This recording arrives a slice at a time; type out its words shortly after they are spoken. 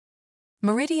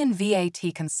Meridian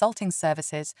VAT Consulting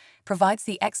Services provides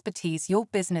the expertise your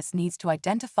business needs to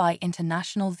identify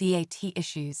international VAT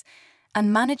issues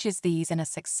and manages these in a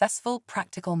successful,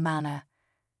 practical manner.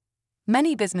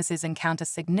 Many businesses encounter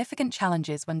significant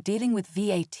challenges when dealing with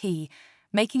VAT,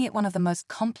 making it one of the most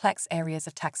complex areas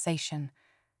of taxation.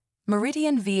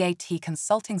 Meridian VAT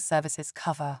Consulting Services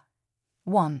cover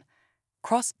 1.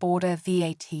 Cross-border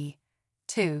VAT.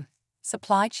 2.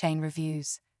 Supply chain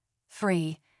reviews.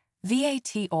 3.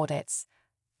 VAT audits.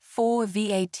 4.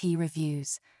 VAT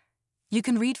reviews. You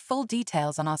can read full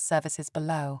details on our services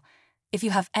below. If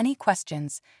you have any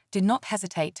questions, do not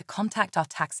hesitate to contact our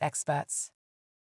tax experts.